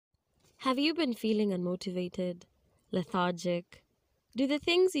Have you been feeling unmotivated, lethargic? Do the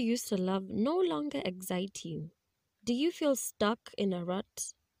things you used to love no longer excite you? Do you feel stuck in a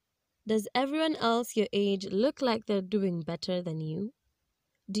rut? Does everyone else your age look like they're doing better than you?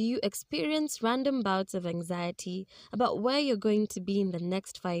 Do you experience random bouts of anxiety about where you're going to be in the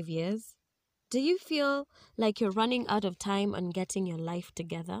next 5 years? Do you feel like you're running out of time on getting your life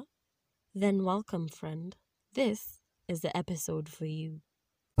together? Then welcome, friend. This is the episode for you.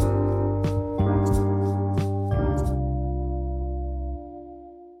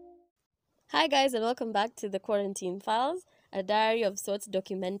 Hi, guys, and welcome back to the Quarantine Files, a diary of sorts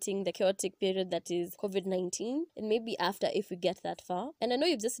documenting the chaotic period that is COVID 19, and maybe after if we get that far. And I know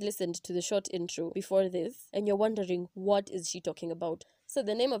you've just listened to the short intro before this, and you're wondering, what is she talking about? So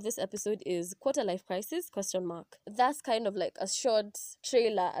the name of this episode is Quarter Life Crisis, question mark. That's kind of like a short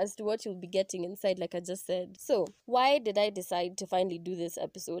trailer as to what you'll be getting inside, like I just said. So, why did I decide to finally do this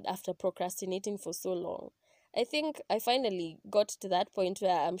episode after procrastinating for so long? I think I finally got to that point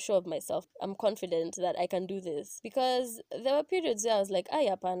where I'm sure of myself. I'm confident that I can do this. Because there were periods where I was like,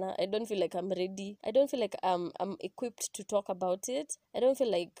 yapana, I don't feel like I'm ready. I don't feel like I'm equipped to talk about it. I don't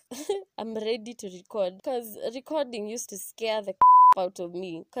feel like I'm ready to record. Because recording used to scare the out of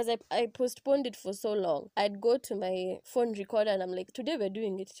me. Because I postponed it for so long. I'd go to my phone recorder and I'm like, today we're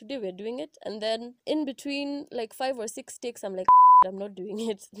doing it. And then in between like 5 or 6 takes, I'm like, I'm not doing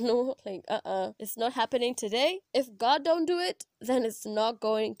it. No, like, it's not happening today. If God don't do it, then it's not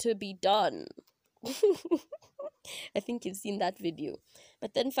going to be done. I think you've seen that video.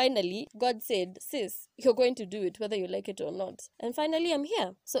 But then finally, God said, sis, you're going to do it whether you like it or not. And finally, I'm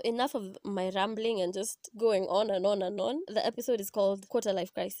here. So enough of my rambling and just going on and on and on. The episode is called Quarter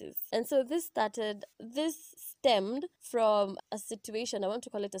Life Crisis. And so this stemmed from a situation, I want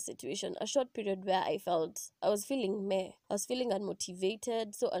to call it a situation, a short period where I felt I was feeling meh. I was feeling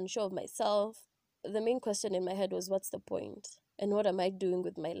unmotivated, so unsure of myself. The main question in my head was, what's the point? And what am I doing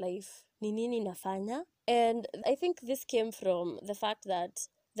with my life? Ni nini nafanya? And I think this came from the fact that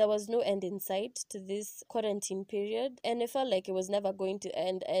there was no end in sight to this quarantine period. And it felt like it was never going to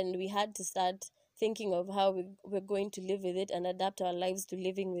end. And we had to start thinking of how we're going to live with it and adapt our lives to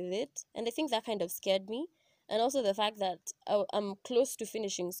living with it. And I think that kind of scared me. And also the fact that I'm close to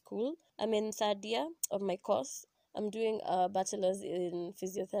finishing school. I'm in third year of my course. I'm doing a bachelor's in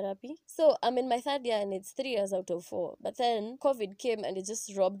physiotherapy. So I'm in my third year and it's 3 years out of 4. But then COVID came and it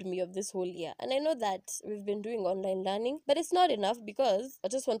just robbed me of this whole year. And I know that we've been doing online learning, but it's not enough because I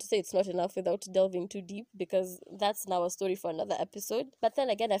just want to say it's not enough without delving too deep because that's now a story for another episode. But then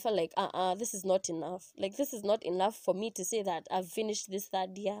again, I felt like, this is not enough. Like, this is not enough for me to say that I've finished this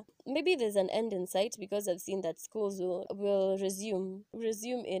third year. Maybe there's an end in sight because I've seen that schools will resume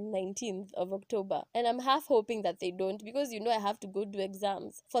in 19th of October. And I'm half hoping that they don't because I have to go do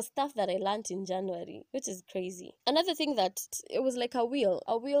exams for stuff that I learned in January, which is crazy. Another thing that it was like a wheel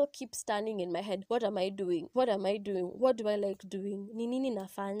keeps turning in my head. What am I doing? What do I like doing? Ni nini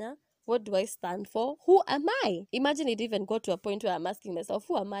nafanya? What do I stand for? Who am I? Imagine it even got to a point where I'm asking myself,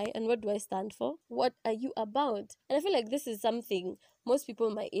 who am I and what do I stand for? What are you about? And I feel like this is something most people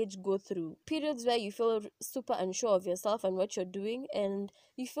my age go through. Periods where you feel super unsure of yourself and what you're doing, and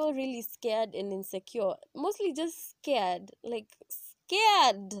you feel really scared and insecure. Mostly just scared. Like,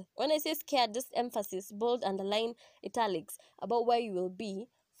 scared. When I say scared, just emphasis, bold, underline, italics, about where you will be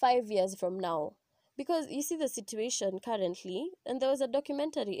 5 years from now. Because you see the situation currently, and there was a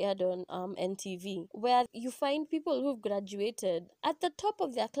documentary aired on NTV where you find people who've graduated at the top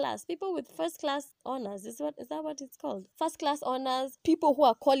of their class, people with first class honors. Is that what it's called? First class honors, people who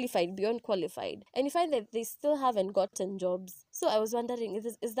are qualified beyond qualified, and you find that they still haven't gotten jobs. So I was wondering,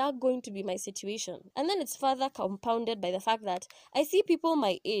 is that going to be my situation? And then it's further compounded by the fact that I see people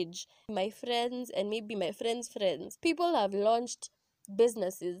my age, my friends, and maybe my friends' friends. People have launched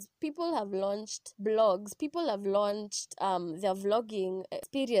businesses, people have launched blogs, people have launched their vlogging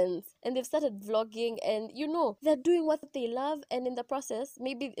experience, and they've started vlogging, and they're doing what they love, and in the process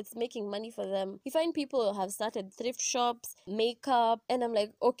maybe it's making money for them. You find people have started thrift shops, makeup, and I'm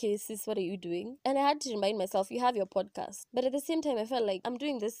like, okay sis, what are you doing? And I had to remind myself, you have your podcast. But at the same time, I felt like I'm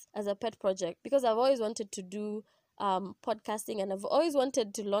doing this as a pet project because I've always wanted to do podcasting, and I've always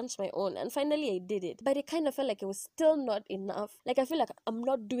wanted to launch my own, and finally I did it. But it kind of felt like it was still not enough. Like, I feel like I'm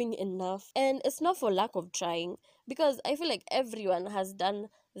not doing enough, and it's not for lack of trying, because I feel like everyone has done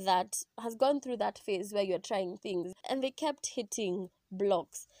that, has gone through that phase where you're trying things and they kept hitting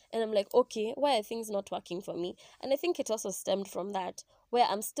blocks, and I'm like, okay, why are things not working for me? And I think it also stemmed from that, where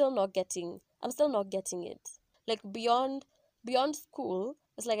I'm still not getting it. Like, beyond school,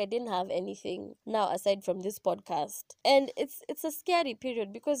 It's like I didn't have anything now aside from this podcast. And it's a scary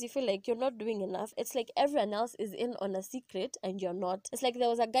period because you feel like you're not doing enough. It's like everyone else is in on a secret and you're not. It's like there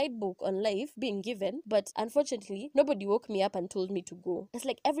was a guidebook on life being given, but unfortunately, nobody woke me up and told me to go. It's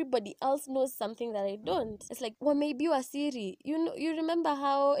like everybody else knows something that I don't. It's like, well, maybe you are Siri. You know, you remember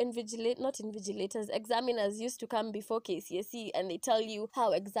how not invigilators, examiners used to come before KCSE and they tell you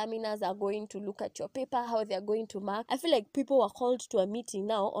how examiners are going to look at your paper, how they're going to mark. I feel like people were called to a meeting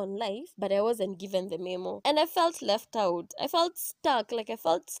now on live, but I wasn't given the memo. And I felt left out. I felt stuck. Like I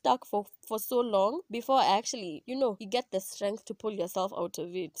felt stuck for so long before I actually, you get the strength to pull yourself out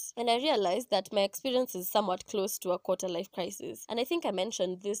of it. And I realized that my experience is somewhat close to a quarter life crisis. And I think I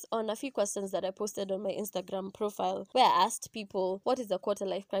mentioned this on a few questions that I posted on my Instagram profile, where I asked people, what is a quarter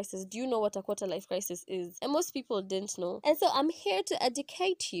life crisis? Do you know what a quarter life crisis is? And most people didn't know. And so I'm here to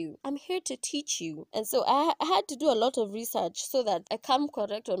educate you. I'm here to teach you. And so I had to do a lot of research so that I come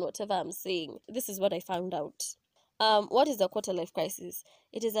correct on whatever I'm saying. This is what I found out. What is a quarter life crisis?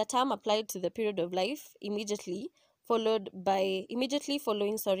 It is a term applied to the period of life immediately following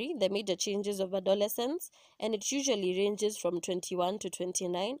the major changes of adolescence, and it usually ranges from 21 to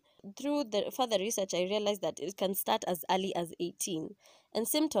 29. Through the further research, I realized that it can start as early as 18. And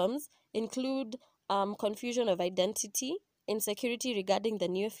symptoms include confusion of identity, insecurity regarding the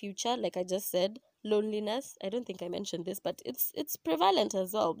near future, like I just said, loneliness. I don't think I mentioned this, but it's prevalent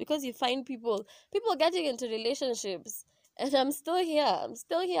as well, because you find people getting into relationships, and I'm still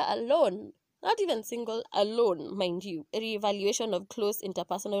here alone, not even single, alone, mind you. A reevaluation of close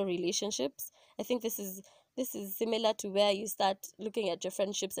interpersonal relationships. I think this is similar to where you start looking at your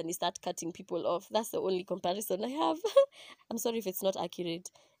friendships and you start cutting people off. That's the only comparison I have. I'm sorry if it's not accurate.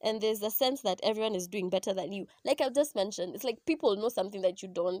 And there's a sense that everyone is doing better than you. Like I've just mentioned, it's like people know something that you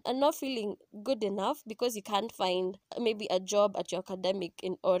don't, and not feeling good enough because you can't find maybe a job at your academic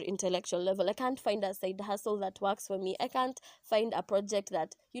or intellectual level. I can't find a side hustle that works for me. I can't find a project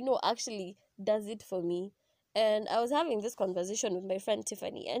that, actually does it for me. And I was having this conversation with my friend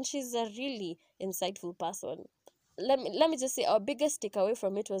Tiffany, and she's a really insightful person. Let me just say, our biggest takeaway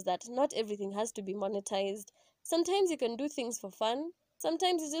from it was that not everything has to be monetized. Sometimes you can do things for fun.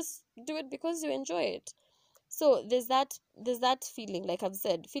 Sometimes you just do it because you enjoy it. So there's that feeling, like I've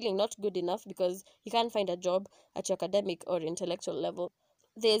said, feeling not good enough because you can't find a job at your academic or intellectual level.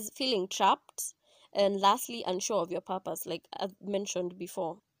 There's feeling trapped, and lastly, unsure of your purpose, like I've mentioned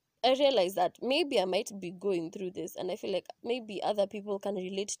before. I realize that maybe I might be going through this, and I feel like maybe other people can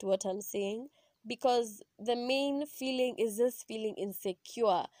relate to what I'm saying, because the main feeling is this feeling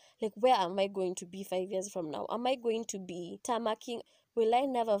insecure. Like, where am I going to be 5 years from now? Am I going to be tamaking? Will I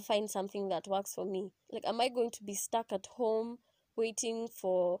never find something that works for me? Like, am I going to be stuck at home waiting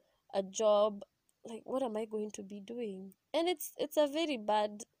for a job? Like, what am I going to be doing? And it's a very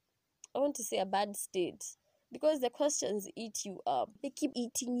bad, I want to say a bad state, because the questions eat you up. They keep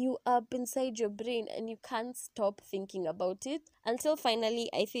eating you up inside your brain, and you can't stop thinking about it until finally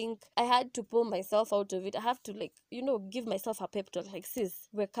I think I had to pull myself out of it. I have to, like, give myself a pep talk, like, sis,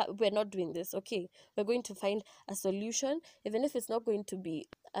 we're not doing this, okay? We're going to find a solution, even if it's not going to be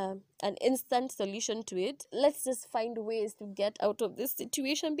an instant solution to it. Let's just find ways to get out of this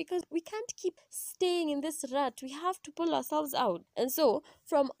situation, because we can't keep staying in this rut. We have to pull ourselves out. And so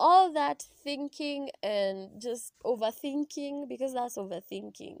from all that thinking and just overthinking, because that's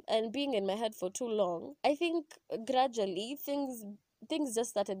overthinking, and being in my head for too long, I think gradually things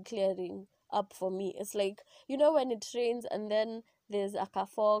just started clearing up for me. It's like, when it rains and then there's a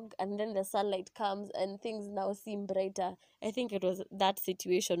fog and then the sunlight comes and things now seem brighter. I think it was that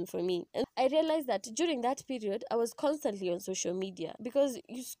situation for me. And I realized that during that period, I was constantly on social media, because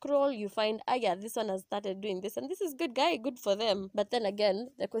you scroll, you find, yeah, this one has started doing this and this is good, good for them. But then again,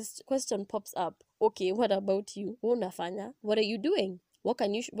 the question pops up. Okay, what about you? Unafanya? What are you doing? What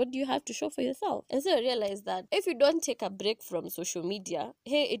do you have to show for yourself? And so I realized that if you don't take a break from social media,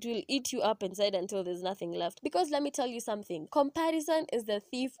 hey, it will eat you up inside until there's nothing left. Because let me tell you something, comparison is the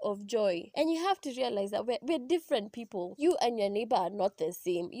thief of joy. And you have to realize that we're different people. You and your neighbor are not the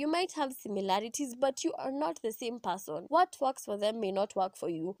same. You might have similarities, but you are not the same person. What works for them may not work for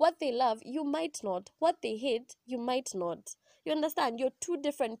you. What they love, you might not. What they hate, you might not. You understand? You're two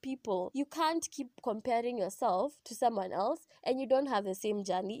different people. You can't keep comparing yourself to someone else, and you don't have the same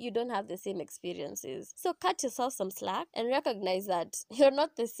journey. You don't have the same experiences. So cut yourself some slack and recognize that you're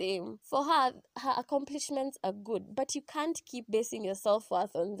not the same. For her accomplishments are good, but you can't keep basing your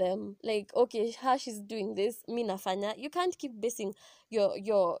self-worth on them. Like, okay, how she's doing this, me nafanya. You can't keep basing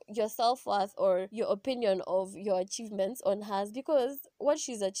your self-worth or your opinion of your achievements on hers, because what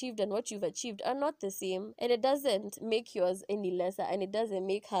she's achieved and what you've achieved are not the same, and it doesn't make yours any lesser and it doesn't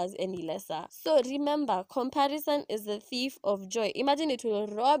make hers any lesser. So remember, comparison is the thief of joy. Imagine, it will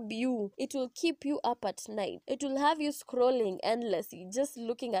rob you, it will keep you up at night, it will have you scrolling endlessly just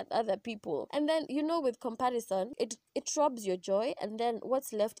looking at other people, and then with comparison, it robs your joy, and then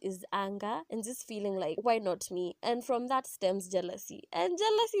what's left is anger and just feeling like, why not me? And from that stems jealousy, and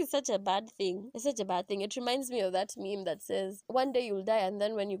jealousy is such a bad thing. It's such a bad thing. It reminds me of that meme that says one day you'll die, and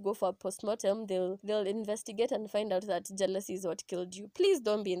then when you go for a postmortem, they'll investigate and find out that jealousy is what killed you. Please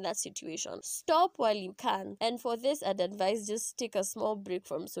don't be in that situation. Stop while you can. And for this, I'd advise just take a small break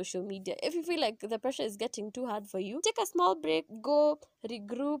from social media. If you feel like the pressure is getting too hard for you, take a small break, go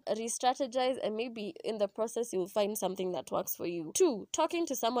regroup, re-strategize, and maybe in the process you'll find something that works for you. 2, talking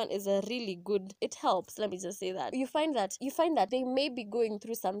to someone is a really good, it helps. Let me just say that. You find that they may be going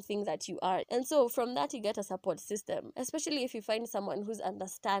through something that you are. And so from that, you get a support system. Especially if you find someone who's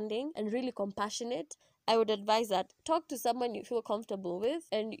understanding and really compassionate, I would advise that talk to someone you feel comfortable with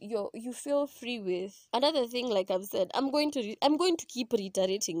and you feel free with. Another thing, like I've said, I'm going to keep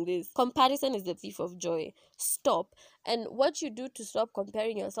reiterating this. Comparison is the thief of joy. Stop. And what you do to stop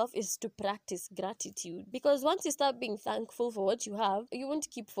comparing yourself is to practice gratitude. Because once you start being thankful for what you have, you won't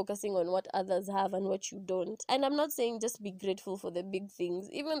keep focusing on what others have and what you don't. And I'm not saying just be grateful for the big things.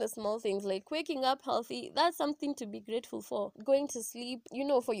 Even the small things like waking up healthy, that's something to be grateful for. Going to sleep,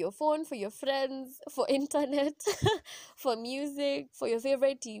 for your phone, for your friends, for internet, for music, for your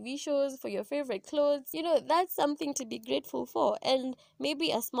favorite TV shows, for your favorite clothes. That's something to be grateful for. And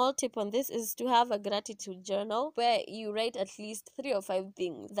maybe a small tip on this is to have a gratitude journal where you write at least 3 or 5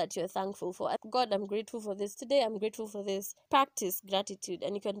 things that you're thankful for. God, I'm grateful for this. Today, I'm grateful for this. Practice gratitude.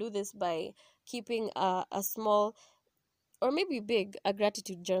 And you can do this by keeping a small or maybe big a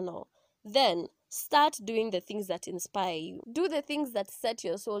gratitude journal. Then start doing the things that inspire you. Do the things that set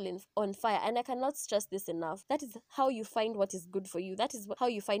your soul on fire. And I cannot stress this enough. That is how you find what is good for you. That is how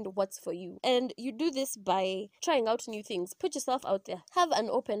you find what's for you. And you do this by trying out new things. Put yourself out there. Have an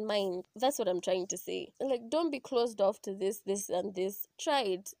open mind. That's what I'm trying to say. Like, don't be closed off to this, and this. Try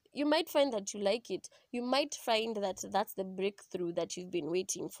it. You might find that you like it. You might find that that's the breakthrough that you've been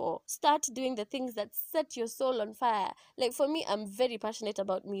waiting for. Start doing the things that set your soul on fire. Like for me, I'm very passionate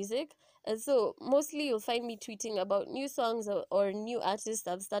about music. And so mostly you'll find me tweeting about new songs or new artists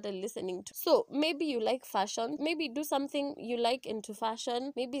I've started listening to. So maybe you like fashion. Maybe do something you like into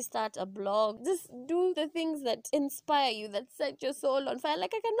fashion. Maybe start a blog. Just do the things that inspire you, that set your soul on fire.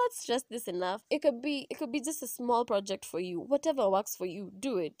 Like, I cannot stress this enough. It could be just a small project for you. Whatever works for you,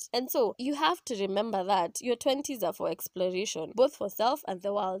 do it. And so you have to remember that your 20s are for exploration, both for self and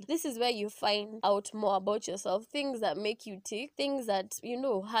the world. This is where you find out more about yourself, things that make you tick, things that,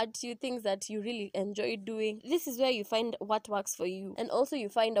 hurt you, things that you really enjoy doing. This is where you find what works for you. And also you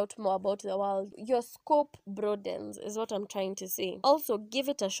find out more about the world. Your scope broadens, is what I'm trying to say. Also, give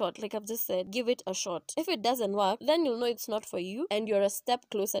it a shot. Like I've just said, give it a shot. If it doesn't work, then you'll know it's not for you, and you're a step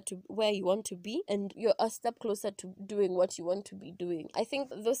closer to where you want to be, and you're a step closer to doing what you want to be doing. I think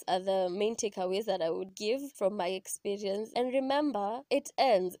those are the main takeaways that I would give from my experience. And remember, it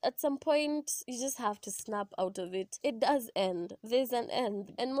ends. At some point, you just have to snap out of it. It does end. There's an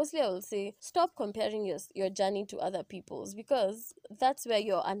end. And mostly I will say, stop comparing your journey to other people's, because that's where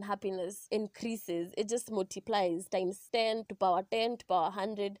your unhappiness increases. It just multiplies times 10 to power 10 to power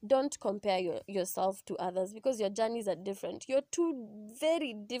 100. Don't compare yourself to others, because your journeys are different. You're two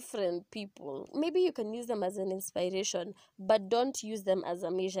very different people. Maybe you can use them as an inspiration, but don't use them as a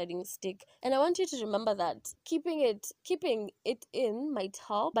measuring stick. And I want you to remember that keeping it in might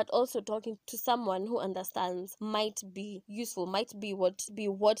help, but also talking to someone who understands might be useful, might be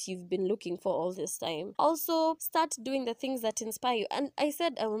what you've been looking for all this time. Also, start doing the things that inspire you. And I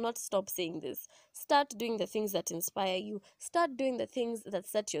said I will not stop saying this. Start doing the things that inspire you. Start doing the things that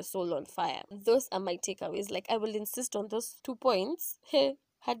set your soul on fire. Those are my takeaways. Like, I will insist on those 2 points. Hey,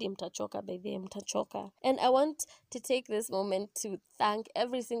 hadi mtachoka, by the mtachoka. And I want to take this moment to thank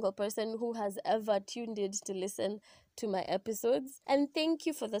every single person who has ever tuned in to listen to my episodes. And thank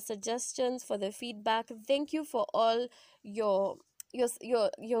you for the suggestions, for the feedback. Thank you for all your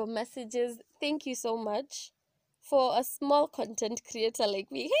messages. Thank you so much. For a small content creator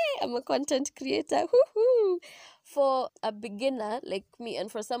like me, hey, I'm a content creator, woohoo! For a beginner like me,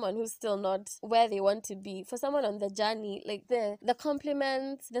 and for someone who's still not where they want to be, for someone on the journey, like the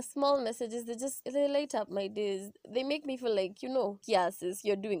compliments, the small messages, they light up my days. They make me feel like, yes, sis,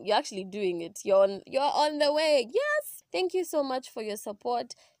 you're actually doing it. You're on the way. Yes. Thank you so much for your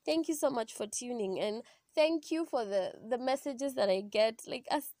support. Thank you so much for tuning in. Thank you for the messages that I get. Like,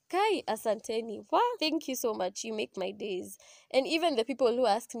 Kai Asanteni. Wow. Thank you so much. You make my days. And even the people who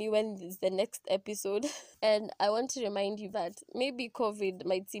ask me when is the next episode. And I want to remind you that maybe COVID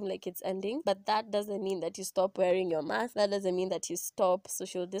might seem like it's ending, but that doesn't mean that you stop wearing your mask. That doesn't mean that you stop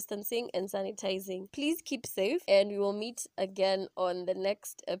social distancing and sanitizing. Please keep safe, and we will meet again on the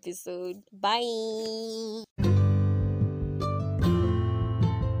next episode. Bye.